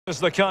It's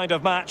the kind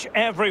of match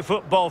every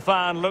football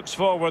fan looks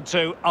forward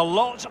to. A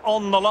lot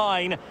on the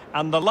line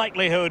and the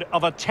likelihood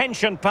of a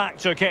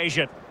tension-packed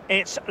occasion.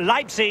 It's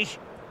Leipzig.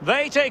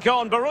 They take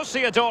on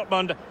Borussia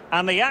Dortmund,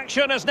 and the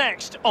action is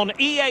next on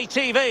EA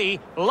TV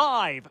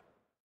Live.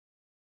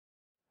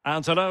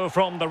 And hello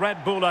from the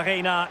Red Bull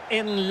Arena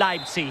in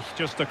Leipzig,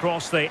 just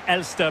across the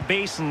Elster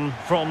Basin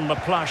from the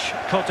plush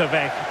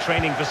Kotterweg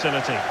training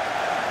facility.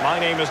 My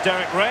name is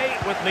Derek Ray.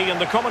 With me in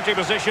the commentary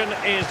position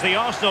is the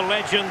Arsenal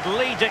legend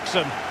Lee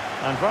Dixon.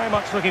 And very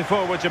much looking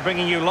forward to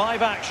bringing you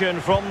live action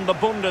from the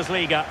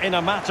Bundesliga in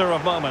a matter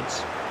of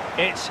moments.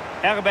 It's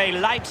RB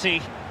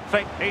Leipzig.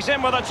 He's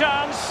in with a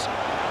chance.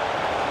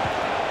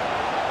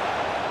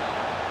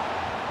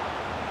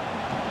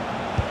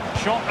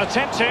 Shot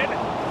attempted.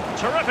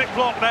 Terrific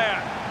block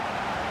there.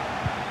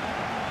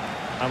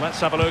 And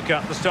let's have a look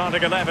at the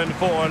starting 11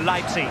 for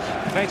Leipzig.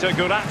 Peter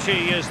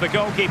Gulácsi is the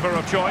goalkeeper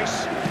of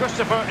choice.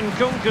 Christopher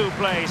Nkunku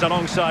plays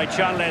alongside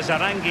Charles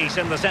Aránguiz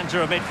in the centre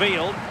of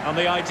midfield. And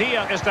the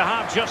idea is to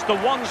have just the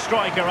one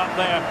striker up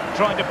there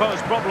trying to pose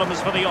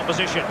problems for the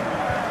opposition.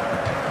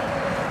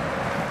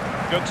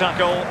 Good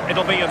tackle.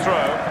 It'll be a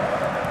throw.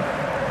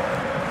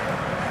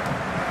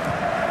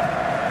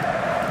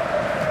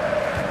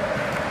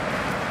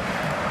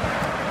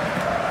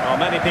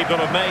 Many people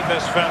have made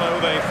this fellow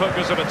the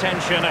focus of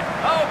attention.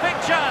 Oh, big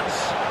chance!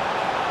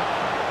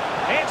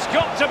 It's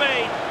got to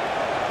be!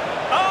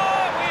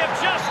 Oh, we have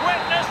just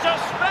witnessed a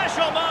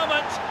special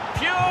moment!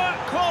 Pure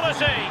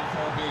quality!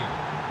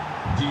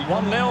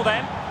 1-0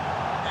 then.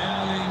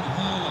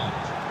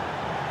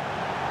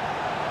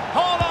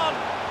 Haaland!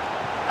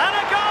 And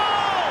a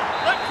goal!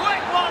 The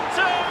quick one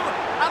too!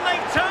 And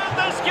they've turned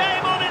this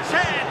game on its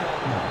head!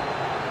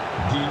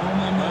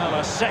 Well,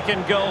 a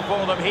second goal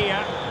for them here.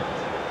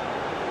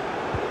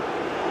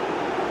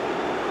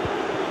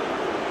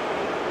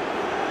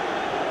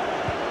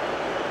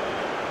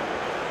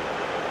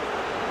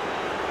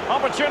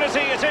 Opportunity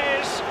it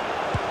is.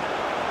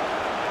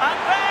 And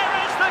there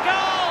is the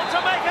goal to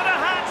make it a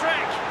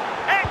hat-trick.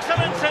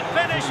 Excellence in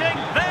finishing,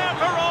 there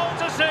for all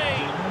to see.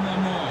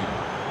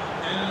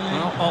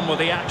 Well, on with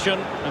the action,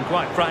 and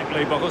quite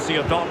frankly,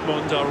 Borussia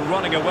Dortmund are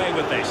running away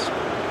with this.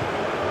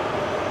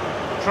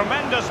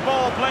 Tremendous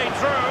ball played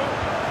through.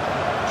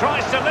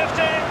 Tries to lift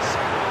it.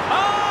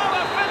 Oh,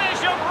 a finish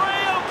of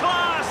real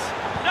class.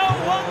 No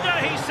wonder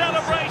he's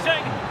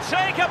celebrating.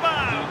 Take a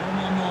bow.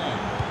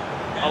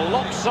 A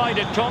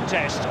lopsided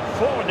contest,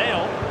 4-0.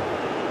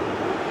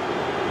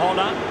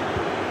 Haaland,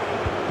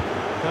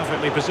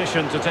 perfectly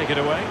positioned to take it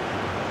away.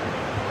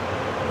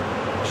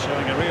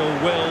 Showing a real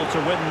will to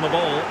win the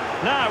ball.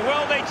 Now,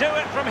 will they do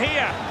it from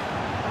here?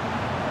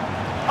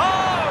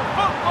 Oh,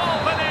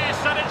 football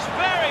finesse at its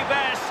very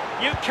best.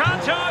 You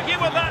can't argue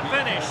with that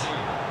finish.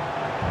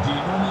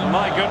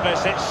 My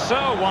goodness, it's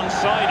so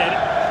one-sided.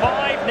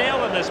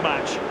 5-0 in this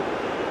match.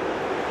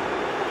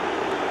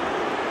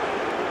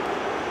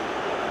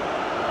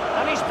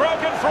 And he's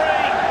broken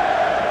free.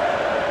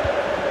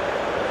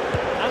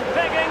 And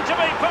begging to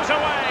be put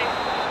away.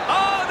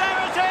 Oh, there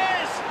it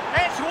is!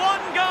 It's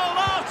one goal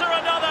after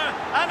another,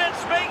 and it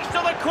speaks to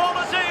the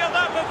quality of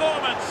that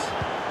performance.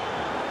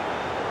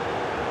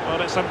 Well,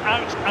 it's an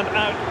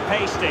out-and-out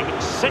pasting.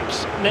 6-0.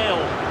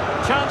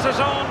 Chances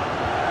on.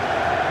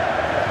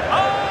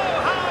 Oh,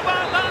 how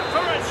about that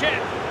for a chip?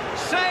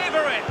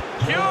 Savour it.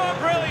 Pure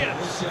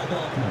brilliance.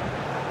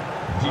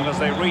 And as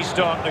they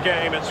restart the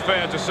game, it's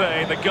fair to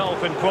say the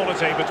gulf in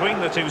quality between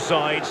the two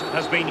sides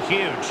has been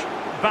huge.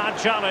 Bad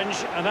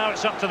challenge, and now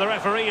it's up to the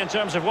referee in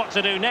terms of what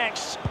to do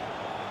next.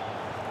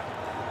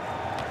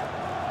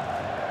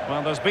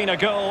 Well, there's been a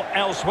goal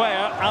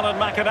elsewhere. Alan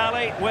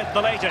McInally with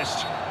the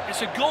latest.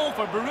 It's a goal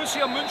for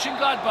Borussia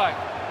Mönchengladbach.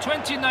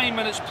 29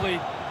 minutes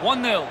played,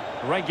 1-0.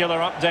 Regular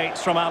updates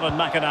from Alan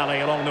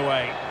McInally along the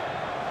way.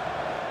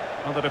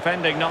 Well, the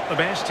defending not the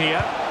best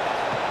here.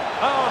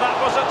 Oh, that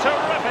was a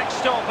terrific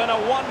stop in a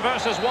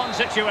 1-versus-1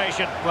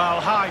 situation.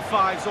 Well, high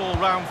fives all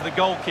round for the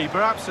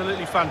goalkeeper.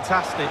 Absolutely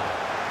fantastic.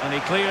 And he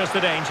clears the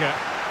danger.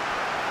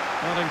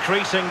 Not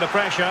increasing the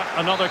pressure.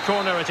 Another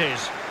corner it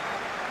is.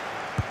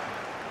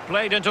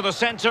 Played into the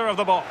centre of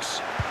the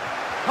box.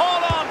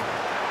 Haaland!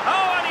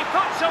 Oh, and he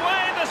puts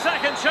away the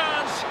second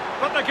chance.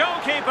 But the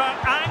goalkeeper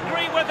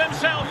angry with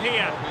himself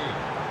here.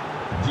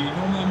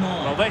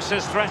 Well, this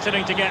is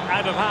threatening to get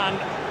out of hand.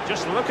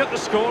 Just look at the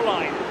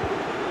scoreline.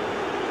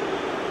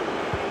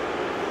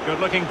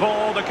 Good-looking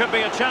ball. There could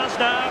be a chance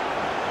now.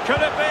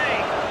 Could it be?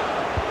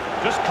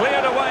 Just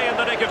cleared away in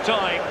the nick of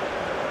time.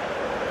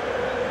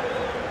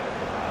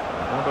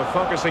 Well, we're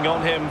focusing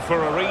on him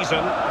for a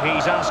reason.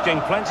 He's asking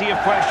plenty of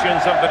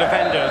questions of the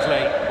defenders,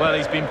 Lee. Well,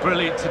 he's been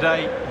brilliant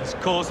today. He's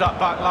caused that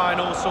back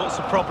line all sorts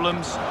of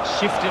problems.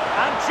 Shifted.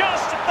 And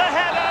just the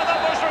header that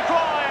was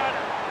required.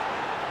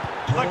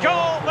 The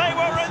goal they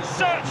were in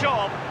search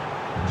of.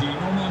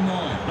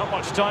 Not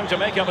much time to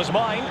make up his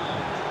mind.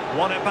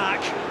 Won it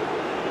back.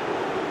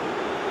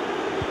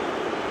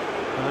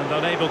 And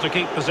unable to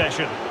keep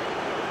possession.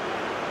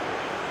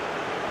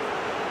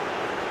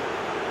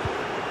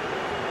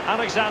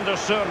 Alexander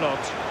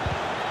Sørloth.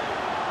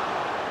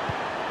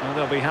 Well,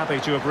 they'll be happy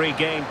to have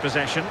regained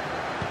possession.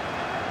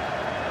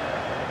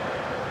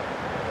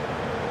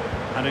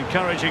 An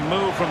encouraging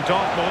move from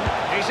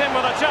Dortmund. He's in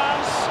with a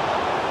chance.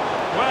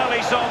 Well,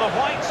 he saw the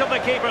whites of the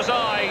keeper's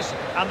eyes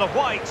and the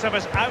whites of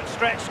his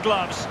outstretched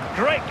gloves.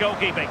 Great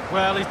goalkeeping.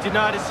 Well, he's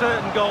denied a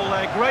certain goal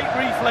there. Great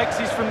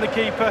reflexes from the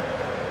keeper.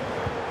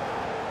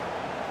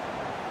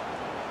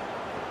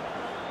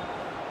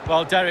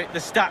 Well, Derek, the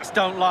stats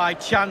don't lie.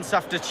 Chance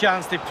after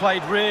chance. They've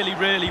played really,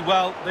 really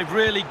well. They've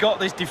really got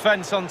this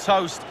defence on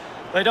toast.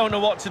 They don't know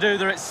what to do.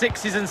 They're at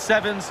 6s and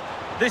 7s.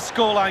 This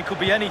scoreline could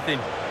be anything.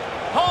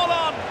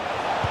 Haaland!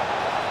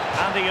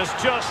 And he has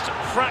just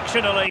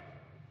fractionally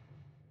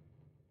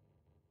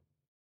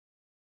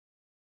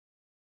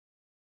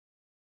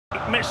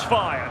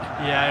misfired.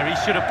 Yeah,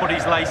 he should have put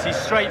his laces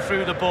straight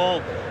through the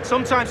ball.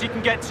 Sometimes you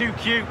can get too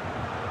cute.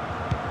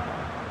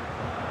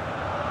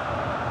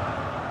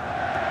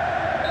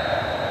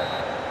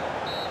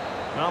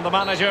 And the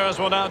managers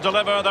will now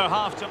deliver their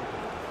half-time.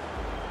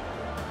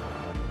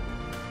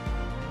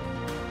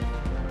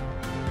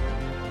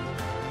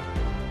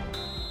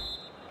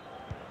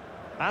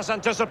 As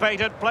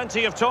anticipated,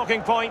 plenty of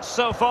talking points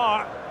so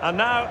far. And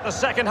now the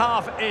second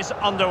half is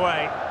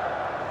underway.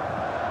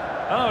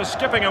 Oh,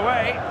 skipping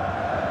away.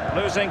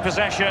 Losing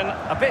possession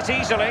a bit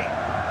easily.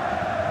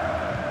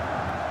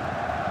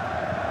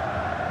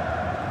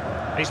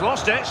 He's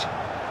lost it.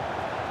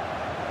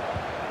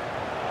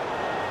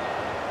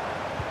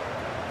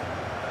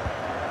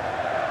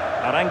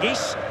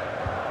 Aranguis.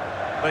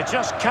 They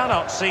just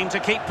cannot seem to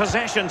keep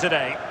possession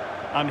today.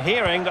 I'm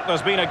hearing that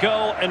there's been a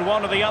goal in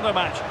one or the other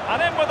match.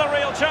 And in with a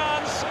real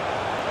chance.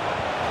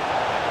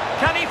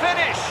 Can he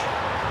finish?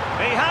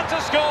 He had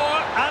to score,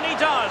 and he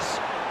does.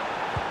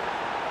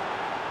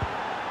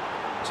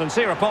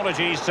 Sincere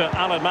apologies to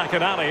Alan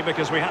McInally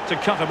because we had to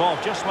cut him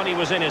off just when he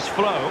was in his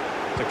flow.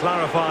 To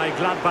clarify,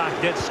 Gladbach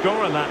did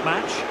score in that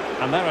match,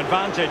 and their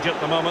advantage at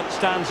the moment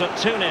stands at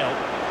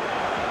 2-0.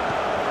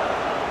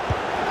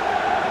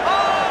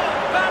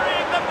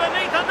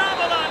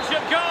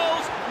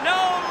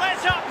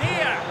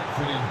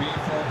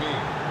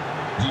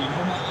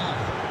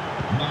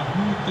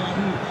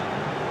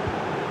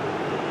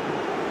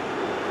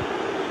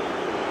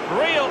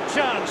 Real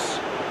chance.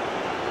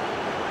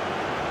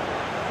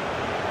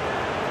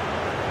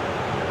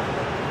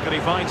 Could he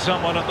find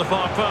someone at the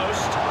far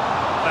post?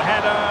 The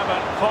header,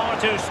 but far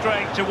too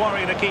straight to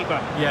worry the keeper.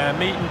 Yeah,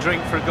 meat and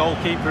drink for a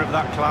goalkeeper of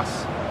that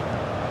class.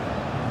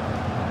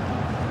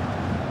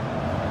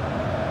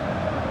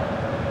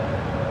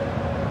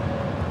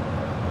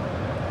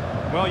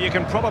 Well, you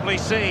can probably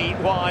see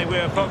why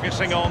we're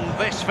focusing on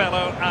this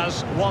fellow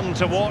as one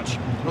to watch.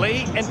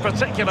 Lee, in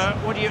particular,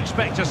 what do you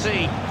expect to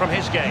see from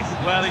his game?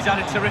 Well, he's had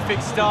a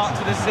terrific start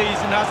to the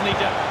season, hasn't he?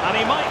 And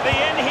he might be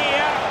in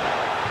here.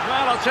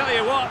 Well, I'll tell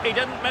you what, he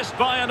didn't miss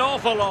by an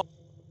awful lot.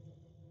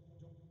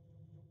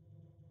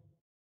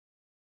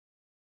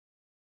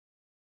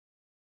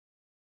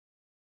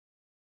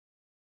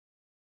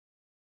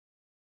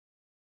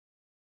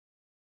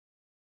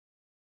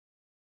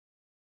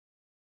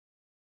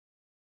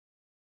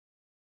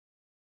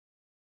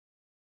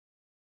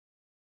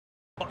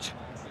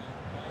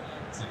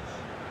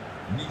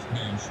 Nicht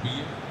mehr im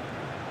Spiel.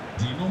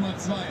 Die Nummer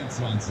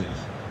 22,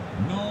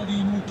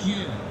 Nordi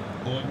Mukiel.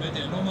 Und mit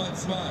der Nummer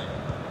 2,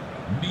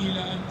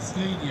 Milan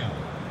Skriniar.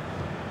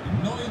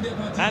 Neu in der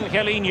Partie,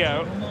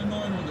 Angelino.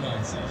 Nummer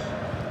 39,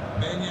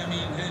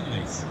 Benjamin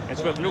Henrichs.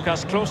 It's with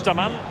Lukas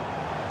Klostermann.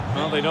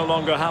 Well, they no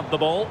longer have the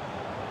ball.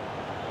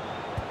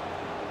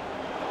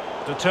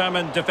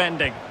 Determined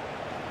defending.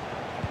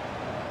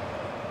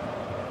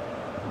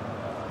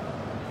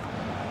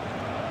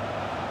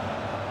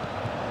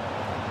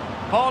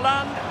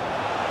 Haaland,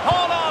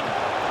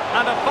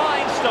 and a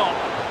fine stop.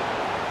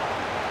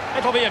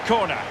 It'll be a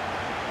corner.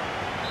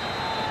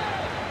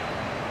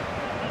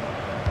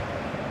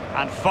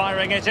 And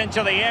firing it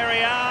into the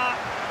area.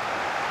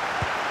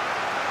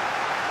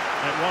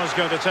 It was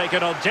going to take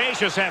an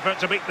audacious effort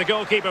to beat the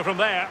goalkeeper from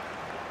there.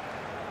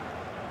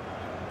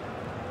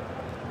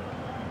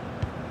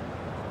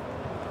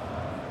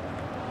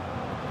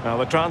 Now,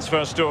 the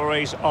transfer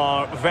stories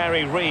are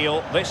very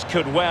real. This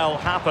could well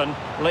happen.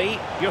 Lee,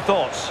 your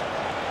thoughts?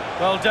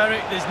 Well,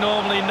 Derek, there's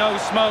normally no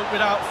smoke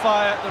without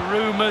fire. The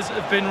rumours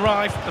have been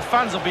rife. The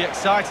fans will be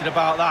excited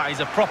about that. He's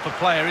a proper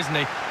player, isn't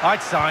he?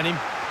 I'd sign him.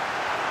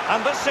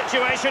 And this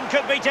situation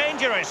could be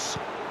dangerous.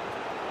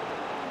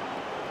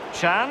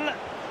 Chan.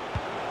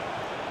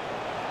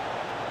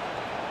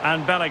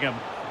 And Bellingham.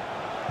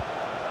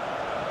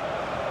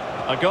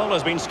 A goal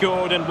has been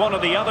scored in one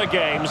of the other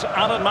games.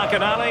 Alan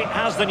McInally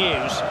has the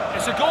news.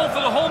 It's a goal for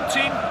the home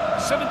team.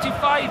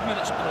 75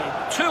 minutes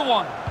played.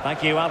 2-1.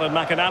 Thank you, Alan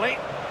McInally.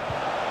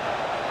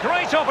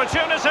 Great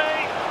opportunity.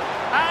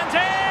 And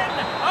in!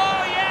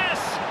 Oh, yes!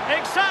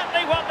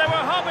 Exactly what they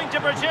were hoping to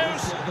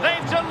produce.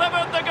 They've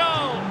delivered the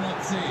goal.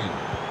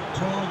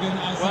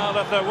 Well,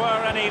 if there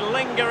were any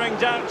lingering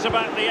doubts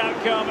about the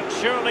outcome,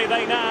 surely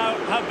they now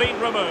have been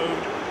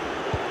removed.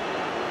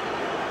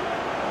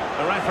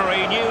 The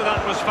referee knew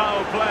that was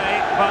foul play,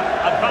 but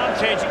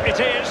advantage it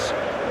is.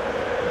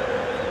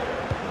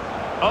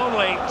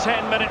 Only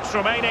 10 minutes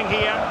remaining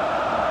here.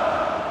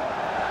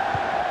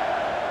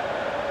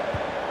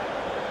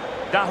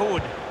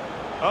 Dahoud.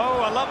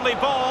 Oh, a lovely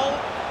ball.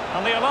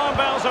 And the alarm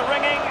bells are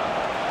ringing.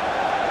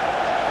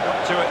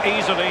 Got to it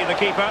easily, the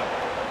keeper.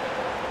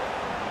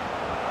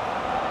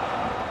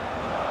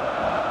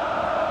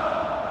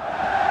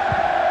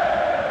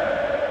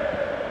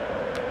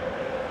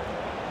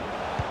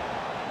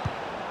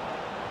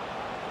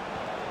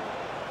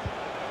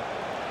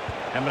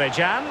 Emre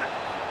Can.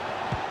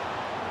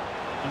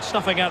 And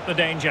snuffing out the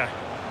danger.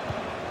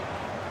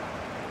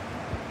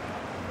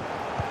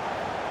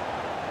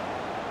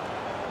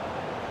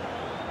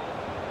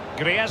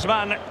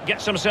 Griezmann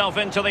gets himself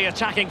into the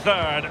attacking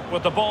third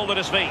with the ball at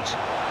his feet.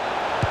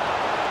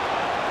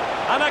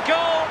 And a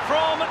goal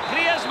from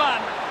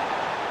Griezmann.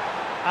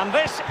 And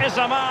this is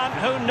a man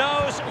who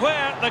knows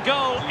where the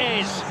goal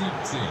is.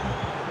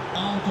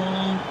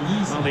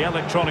 Well, the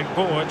electronic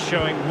board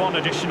showing 1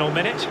 additional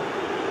minute.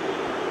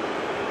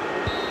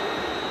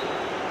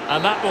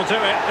 And that will do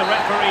it. The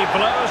referee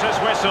blows his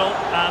whistle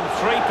and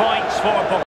 3 points for